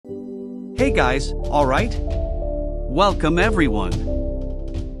Hey guys, alright? Welcome everyone.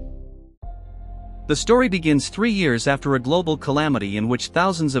 The story begins 3 years after a global calamity in which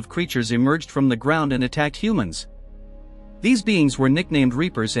thousands of creatures emerged from the ground and attacked humans. These beings were nicknamed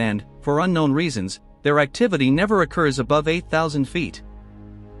Reapers and, for unknown reasons, their activity never occurs above 8,000 feet.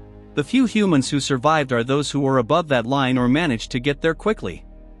 The few humans who survived are those who were above that line or managed to get there quickly.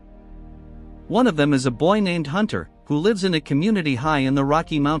 One of them is a boy named Hunter, who lives in a community high in the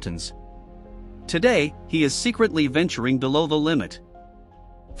Rocky Mountains. Today, he is secretly venturing below the limit.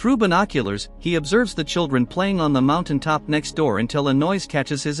 Through binoculars, he observes the children playing on the mountaintop next door until a noise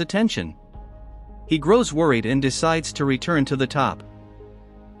catches his attention. He grows worried and decides to return to the top.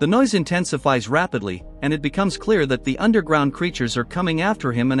 The noise intensifies rapidly, and it becomes clear that the underground creatures are coming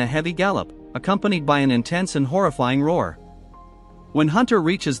after him in a heavy gallop, accompanied by an intense and horrifying roar. When Hunter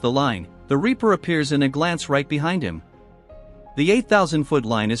reaches the line, the Reaper appears in a glance right behind him. The 8,000-foot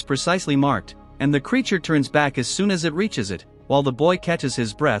line is precisely marked, and the creature turns back as soon as it reaches it, while the boy catches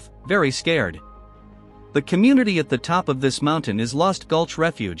his breath, very scared. The community at the top of this mountain is Lost Gulch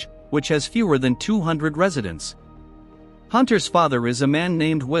Refuge, which has fewer than 200 residents. Hunter's father is a man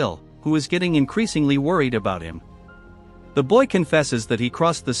named Will, who is getting increasingly worried about him. The boy confesses that he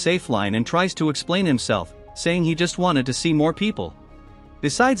crossed the safe line and tries to explain himself, saying he just wanted to see more people.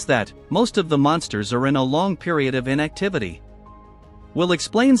 Besides that, most of the monsters are in a long period of inactivity. Will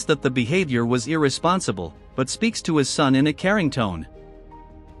explains that the behavior was irresponsible, but speaks to his son in a caring tone.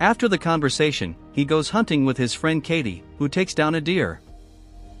 After the conversation, he goes hunting with his friend Katie, who takes down a deer.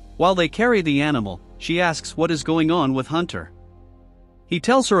 While they carry the animal, she asks what is going on with Hunter. He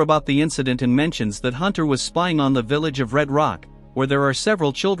tells her about the incident and mentions that Hunter was spying on the village of Red Rock, where there are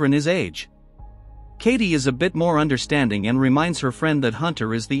several children his age. Katie is a bit more understanding and reminds her friend that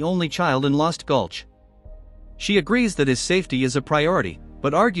Hunter is the only child in Lost Gulch. She agrees that his safety is a priority,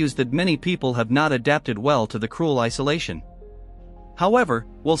 but argues that many people have not adapted well to the cruel isolation. However,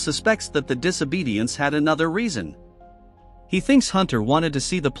 Will suspects that the disobedience had another reason. He thinks Hunter wanted to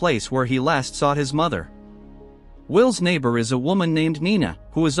see the place where he last saw his mother. Will's neighbor is a woman named Nina,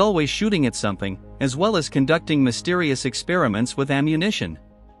 who is always shooting at something, as well as conducting mysterious experiments with ammunition.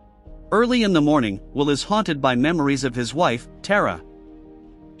 Early in the morning, Will is haunted by memories of his wife, Tara.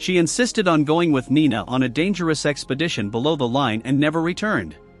 She insisted on going with Nina on a dangerous expedition below the line and never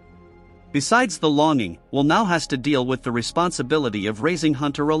returned. Besides the longing, Will now has to deal with the responsibility of raising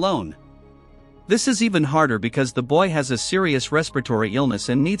Hunter alone. This is even harder because the boy has a serious respiratory illness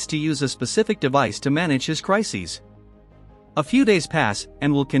and needs to use a specific device to manage his crises. A few days pass,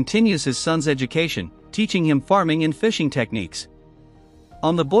 and Will continues his son's education, teaching him farming and fishing techniques.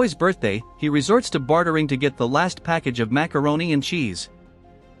 On the boy's birthday, he resorts to bartering to get the last package of macaroni and cheese.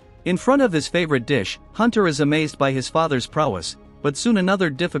 In front of his favorite dish, Hunter is amazed by his father's prowess, but soon another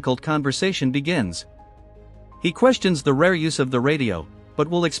difficult conversation begins. He questions the rare use of the radio, but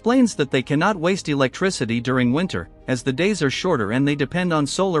Will explains that they cannot waste electricity during winter, as the days are shorter and they depend on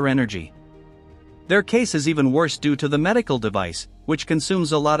solar energy. Their case is even worse due to the medical device, which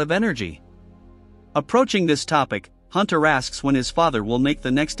consumes a lot of energy. Approaching this topic, Hunter asks when his father will make the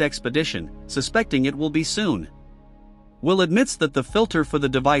next expedition, suspecting it will be soon. Will admits that the filter for the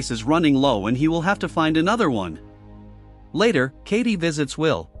device is running low and he will have to find another one. Later, Katie visits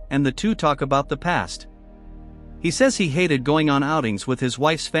Will, and the two talk about the past. He says he hated going on outings with his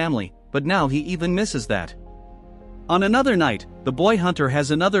wife's family, but now he even misses that. On another night, the boy Hunter has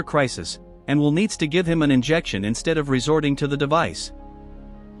another crisis, and Will needs to give him an injection instead of resorting to the device.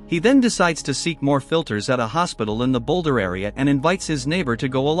 He then decides to seek more filters at a hospital in the Boulder area and invites his neighbor to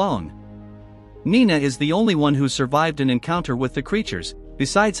go along. Nina is the only one who survived an encounter with the creatures,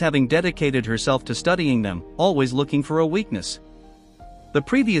 besides having dedicated herself to studying them, always looking for a weakness. The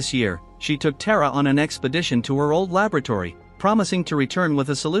previous year, she took Tara on an expedition to her old laboratory, promising to return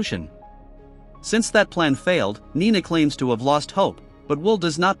with a solution. Since that plan failed, Nina claims to have lost hope, but Will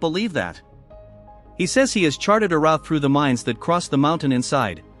does not believe that. He says he has charted a route through the mines that cross the mountain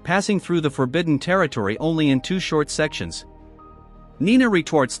inside, passing through the forbidden territory only in 2 short sections. Nina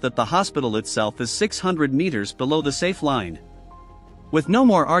retorts that the hospital itself is 600 meters below the safe line. With no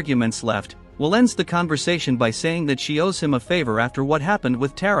more arguments left, Will ends the conversation by saying that she owes him a favor after what happened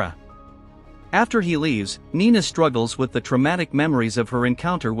with Tara. After he leaves, Nina struggles with the traumatic memories of her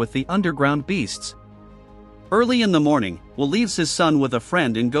encounter with the underground beasts. Early in the morning, Will leaves his son with a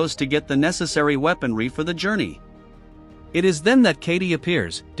friend and goes to get the necessary weaponry for the journey. It is then that Katie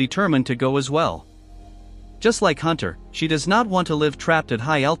appears, determined to go as well. Just like Hunter, she does not want to live trapped at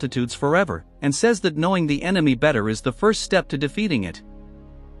high altitudes forever, and says that knowing the enemy better is the first step to defeating it.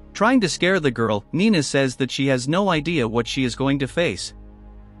 Trying to scare the girl, Nina says that she has no idea what she is going to face.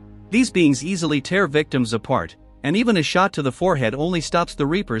 These beings easily tear victims apart, and even a shot to the forehead only stops the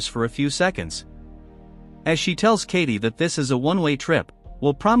Reapers for a few seconds. As she tells Katie that this is a one-way trip,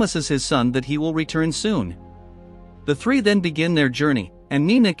 Will promises his son that he will return soon. The three then begin their journey, and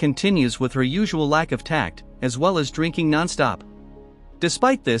Nina continues with her usual lack of tact, as well as drinking non-stop.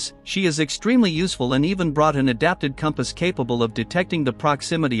 Despite this, she is extremely useful and even brought an adapted compass capable of detecting the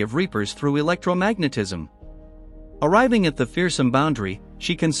proximity of Reapers through electromagnetism. Arriving at the fearsome boundary,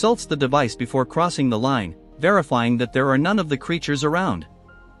 she consults the device before crossing the line, verifying that there are none of the creatures around.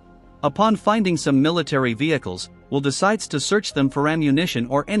 Upon finding some military vehicles, Will decides to search them for ammunition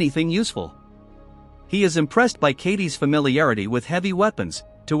or anything useful. He is impressed by Katie's familiarity with heavy weapons,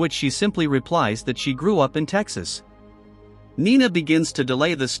 to which she simply replies that she grew up in Texas. Nina begins to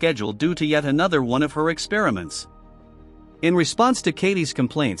delay the schedule due to yet another one of her experiments. In response to Katie's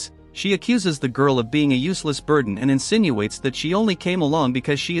complaints, she accuses the girl of being a useless burden and insinuates that she only came along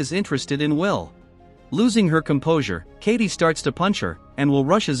because she is interested in Will. Losing her composure, Katie starts to punch her, and Will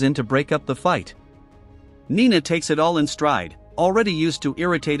rushes in to break up the fight. Nina takes it all in stride, already used to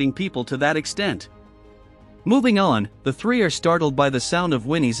irritating people to that extent. Moving on, the three are startled by the sound of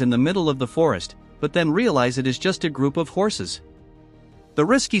whinnies in the middle of the forest, but then realize it is just a group of horses. The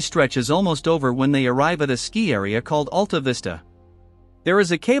risky stretch is almost over when they arrive at a ski area called Alta Vista. There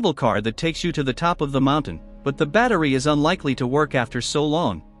is a cable car that takes you to the top of the mountain, but the battery is unlikely to work after so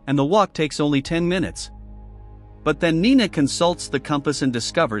long, and the walk takes only 10 minutes. But then Nina consults the compass and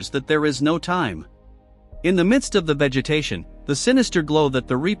discovers that there is no time. In the midst of the vegetation, the sinister glow that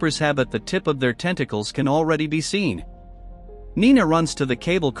the Reapers have at the tip of their tentacles can already be seen. Nina runs to the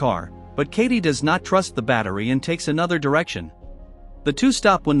cable car, but Katie does not trust the battery and takes another direction. The two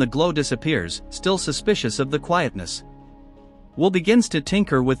stop when the glow disappears, still suspicious of the quietness. Will begins to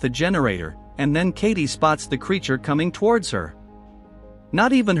tinker with the generator, and then Katie spots the creature coming towards her.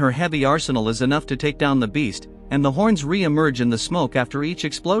 Not even her heavy arsenal is enough to take down the beast, and the horns re-emerge in the smoke after each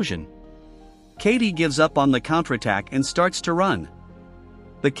explosion. Katie gives up on the counterattack and starts to run.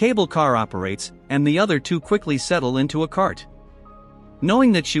 The cable car operates, and the other two quickly settle into a cart.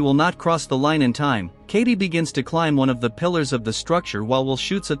 Knowing that she will not cross the line in time, Katie begins to climb one of the pillars of the structure while Will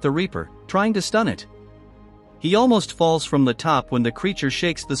shoots at the Reaper, trying to stun it. He almost falls from the top when the creature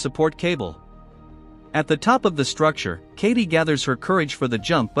shakes the support cable. At the top of the structure, Katie gathers her courage for the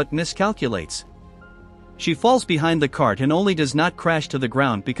jump but miscalculates. She falls behind the cart and only does not crash to the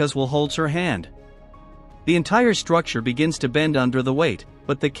ground because Will holds her hand. The entire structure begins to bend under the weight,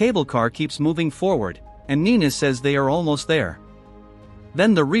 but the cable car keeps moving forward, and Nina says they are almost there.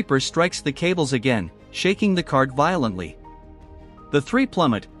 Then the Reaper strikes the cables again, shaking the cart violently. The three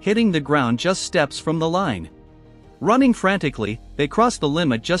plummet, hitting the ground just steps from the line. Running frantically, they cross the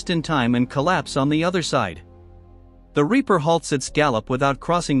limit just in time and collapse on the other side. The Reaper halts its gallop without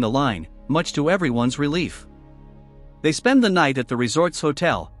crossing the line, much to everyone's relief. They spend the night at the resort's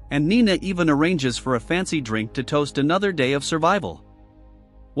hotel, and Nina even arranges for a fancy drink to toast another day of survival.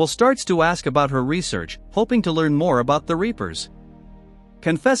 Will starts to ask about her research, hoping to learn more about the Reapers.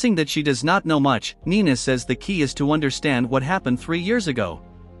 Confessing that she does not know much, Nina says the key is to understand what happened 3 years ago.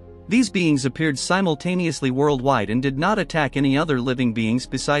 These beings appeared simultaneously worldwide and did not attack any other living beings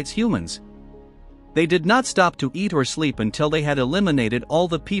besides humans. They did not stop to eat or sleep until they had eliminated all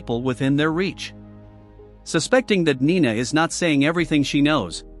the people within their reach. Suspecting that Nina is not saying everything she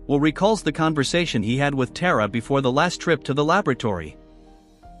knows, Will recalls the conversation he had with Tara before the last trip to the laboratory.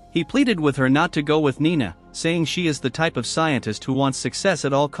 He pleaded with her not to go with Nina, saying she is the type of scientist who wants success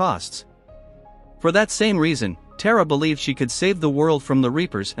at all costs. For that same reason, Tara believed she could save the world from the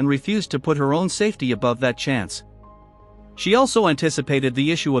Reapers and refused to put her own safety above that chance. She also anticipated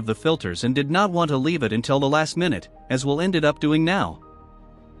the issue of the filters and did not want to leave it until the last minute, as Will ended up doing now.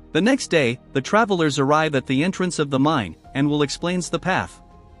 The next day, the travelers arrive at the entrance of the mine, and Will explains the path.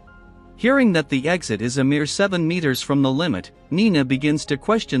 Hearing that the exit is a mere 7 meters from the limit, Nina begins to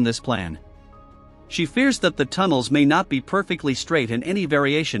question this plan. She fears that the tunnels may not be perfectly straight and any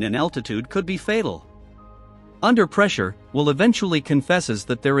variation in altitude could be fatal. Under pressure, Will eventually confesses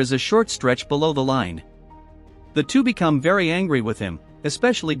that there is a short stretch below the line. The two become very angry with him,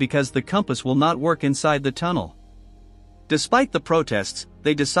 especially because the compass will not work inside the tunnel. Despite the protests,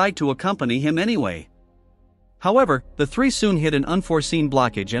 they decide to accompany him anyway. However, the three soon hit an unforeseen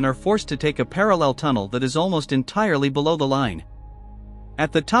blockage and are forced to take a parallel tunnel that is almost entirely below the line.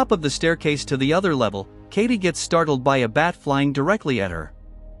 At the top of the staircase to the other level, Katie gets startled by a bat flying directly at her.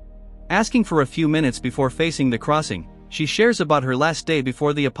 Asking for a few minutes before facing the crossing, she shares about her last day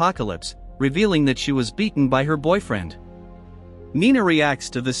before the apocalypse, revealing that she was beaten by her boyfriend. Nina reacts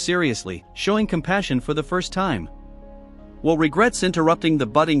to this seriously, showing compassion for the first time. Will regrets interrupting the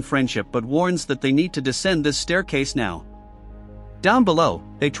budding friendship but warns that they need to descend this staircase now. Down below,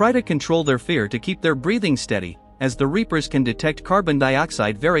 they try to control their fear to keep their breathing steady, as the Reapers can detect carbon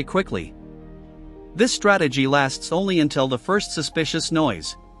dioxide very quickly. This strategy lasts only until the first suspicious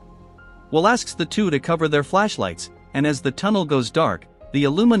noise. Will asks the two to cover their flashlights, and as the tunnel goes dark, the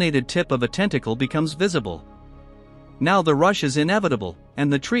illuminated tip of a tentacle becomes visible. Now the rush is inevitable,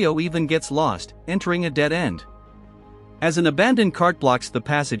 and the trio even gets lost, entering a dead end. As an abandoned cart blocks the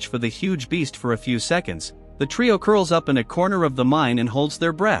passage for the huge beast for a few seconds, the trio curls up in a corner of the mine and holds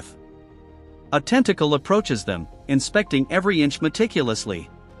their breath. A tentacle approaches them, inspecting every inch meticulously.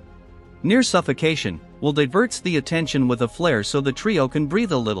 Near suffocation, Will diverts the attention with a flare so the trio can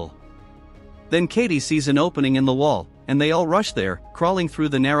breathe a little. Then Katie sees an opening in the wall, and they all rush there, crawling through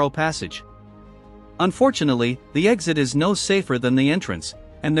the narrow passage. Unfortunately, the exit is no safer than the entrance,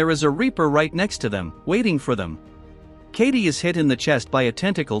 and there is a Reaper right next to them, waiting for them. Katie is hit in the chest by a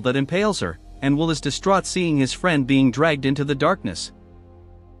tentacle that impales her, and Will is distraught seeing his friend being dragged into the darkness.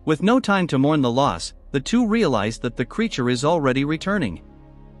 With no time to mourn the loss, the two realize that the creature is already returning.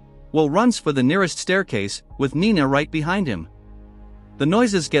 Will runs for the nearest staircase, with Nina right behind him. The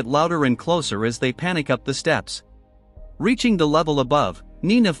noises get louder and closer as they panic up the steps. Reaching the level above,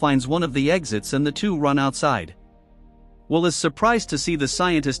 Nina finds one of the exits and the two run outside. Will is surprised to see the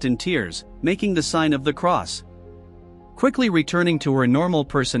scientist in tears, making the sign of the cross. Quickly returning to her normal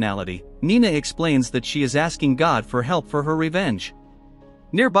personality, Nina explains that she is asking God for help for her revenge.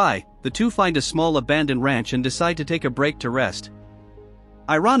 Nearby, the two find a small abandoned ranch and decide to take a break to rest.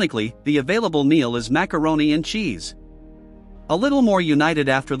 Ironically, the available meal is macaroni and cheese. A little more united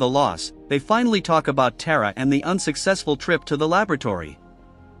after the loss, they finally talk about Tara and the unsuccessful trip to the laboratory.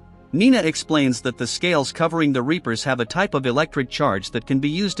 Nina explains that the scales covering the Reapers have a type of electric charge that can be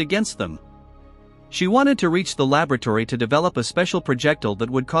used against them. She wanted to reach the laboratory to develop a special projectile that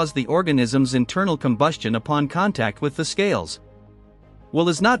would cause the organism's internal combustion upon contact with the scales. Will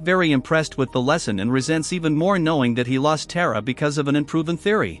is not very impressed with the lesson and resents even more knowing that he lost Tara because of an unproven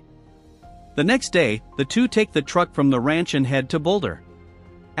theory. The next day, the two take the truck from the ranch and head to Boulder.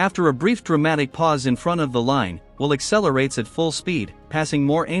 After a brief dramatic pause in front of the line, Will accelerates at full speed, passing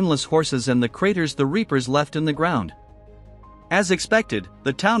more aimless horses and the craters the Reapers left in the ground. As expected,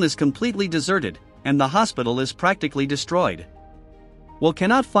 the town is completely deserted, and the hospital is practically destroyed. Will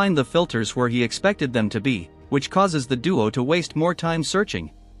cannot find the filters where he expected them to be, which causes the duo to waste more time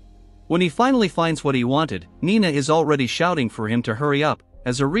searching. When he finally finds what he wanted, Nina is already shouting for him to hurry up,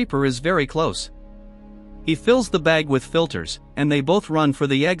 as a Reaper is very close. He fills the bag with filters, and they both run for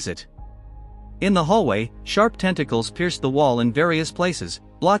the exit. In the hallway, sharp tentacles pierce the wall in various places,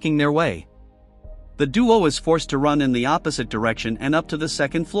 blocking their way. The duo is forced to run in the opposite direction and up to the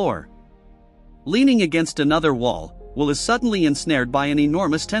second floor. Leaning against another wall, Will is suddenly ensnared by an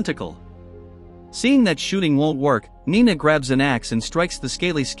enormous tentacle. Seeing that shooting won't work, Nina grabs an axe and strikes the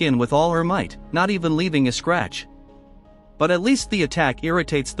scaly skin with all her might, not even leaving a scratch. But at least the attack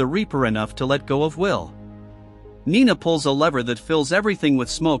irritates the Reaper enough to let go of Will. Nina pulls a lever that fills everything with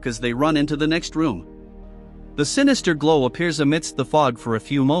smoke as they run into the next room. The sinister glow appears amidst the fog for a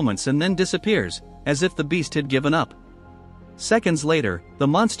few moments and then disappears, as if the beast had given up. Seconds later, the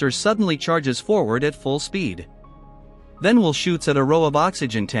monster suddenly charges forward at full speed. Then Will shoots at a row of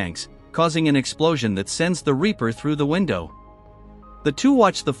oxygen tanks, causing an explosion that sends the Reaper through the window. The two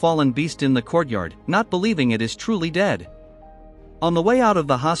watch the fallen beast in the courtyard, not believing it is truly dead. On the way out of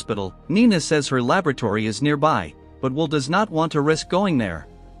the hospital, Nina says her laboratory is nearby, but Will does not want to risk going there.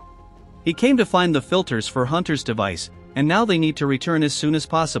 He came to find the filters for Hunter's device, and now they need to return as soon as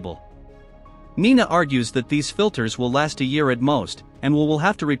possible. Nina argues that these filters will last a year at most, and will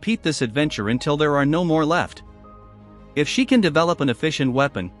have to repeat this adventure until there are no more left. If she can develop an efficient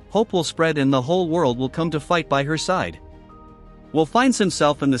weapon, hope will spread and the whole world will come to fight by her side. Will finds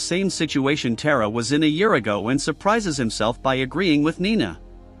himself in the same situation Tara was in a year ago and surprises himself by agreeing with Nina.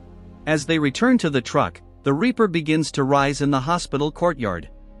 As they return to the truck, the Reaper begins to rise in the hospital courtyard.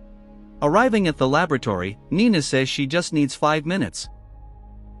 Arriving at the laboratory, Nina says she just needs 5 minutes.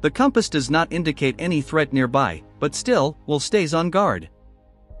 The compass does not indicate any threat nearby, but still, Will stays on guard.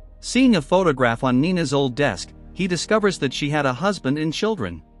 Seeing a photograph on Nina's old desk, he discovers that she had a husband and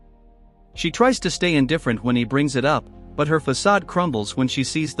children. She tries to stay indifferent when he brings it up, but her facade crumbles when she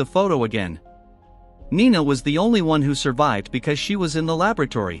sees the photo again. Nina was the only one who survived because she was in the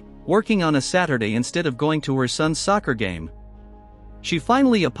laboratory, working on a Saturday instead of going to her son's soccer game. She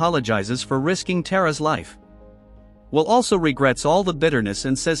finally apologizes for risking Tara's life. Will also regrets all the bitterness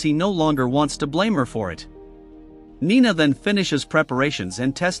and says he no longer wants to blame her for it. Nina then finishes preparations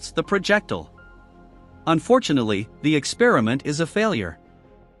and tests the projectile. Unfortunately, the experiment is a failure.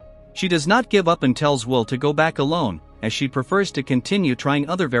 She does not give up and tells Will to go back alone, as she prefers to continue trying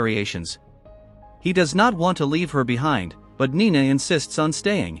other variations. He does not want to leave her behind, but Nina insists on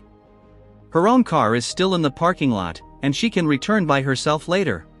staying. Her own car is still in the parking lot, and she can return by herself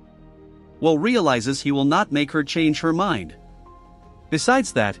later. Will realizes he will not make her change her mind.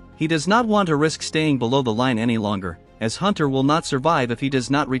 Besides that, he does not want to risk staying below the line any longer, as Hunter will not survive if he does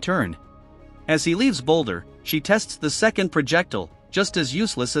not return. As he leaves Boulder, she tests the second projectile, just as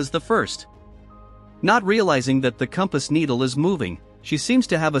useless as the first. Not realizing that the compass needle is moving, she seems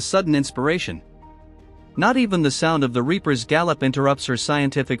to have a sudden inspiration. Not even the sound of the Reaper's gallop interrupts her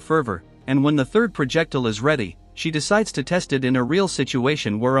scientific fervor, and when the third projectile is ready, she decides to test it in a real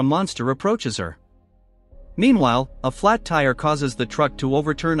situation where a monster approaches her. Meanwhile, a flat tire causes the truck to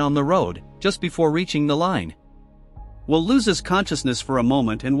overturn on the road, just before reaching the line. Will loses consciousness for a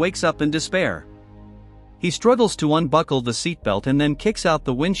moment and wakes up in despair. He struggles to unbuckle the seatbelt and then kicks out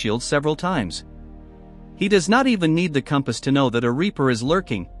the windshield several times. He does not even need the compass to know that a Reaper is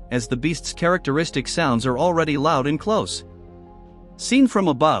lurking, as the beast's characteristic sounds are already loud and close. Seen from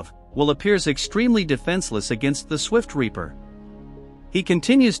above, Will appears extremely defenseless against the swift Reaper. He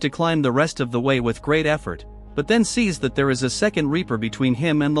continues to climb the rest of the way with great effort, but then sees that there is a second Reaper between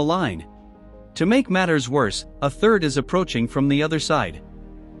him and the line. To make matters worse, a third is approaching from the other side.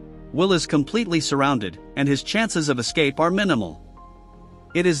 Will is completely surrounded, and his chances of escape are minimal.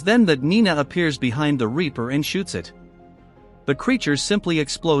 It is then that Nina appears behind the Reaper and shoots it. The creature simply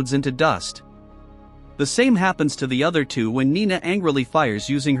explodes into dust. The same happens to the other two when Nina angrily fires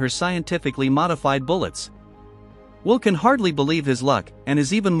using her scientifically modified bullets. Will can hardly believe his luck, and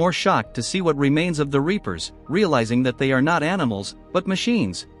is even more shocked to see what remains of the Reapers, realizing that they are not animals, but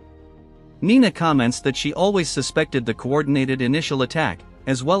machines. Nina comments that she always suspected the coordinated initial attack,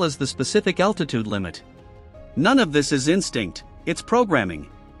 as well as the specific altitude limit. None of this is instinct, it's programming.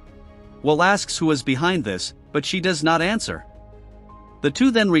 Will asks who is behind this, but she does not answer. The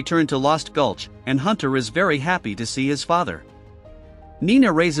two then return to Lost Gulch, and Hunter is very happy to see his father.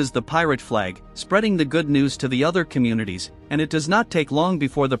 Nina raises the pirate flag, spreading the good news to the other communities, and it does not take long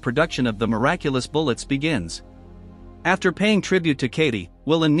before the production of the miraculous bullets begins. After paying tribute to Katie,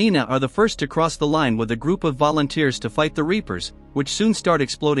 Will and Nina are the first to cross the line with a group of volunteers to fight the Reapers, which soon start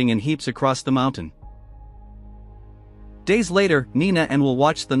exploding in heaps across the mountain. Days later, Nina and Will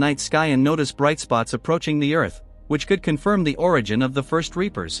watch the night sky and notice bright spots approaching the Earth, which could confirm the origin of the first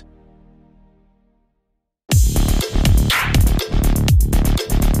Reapers.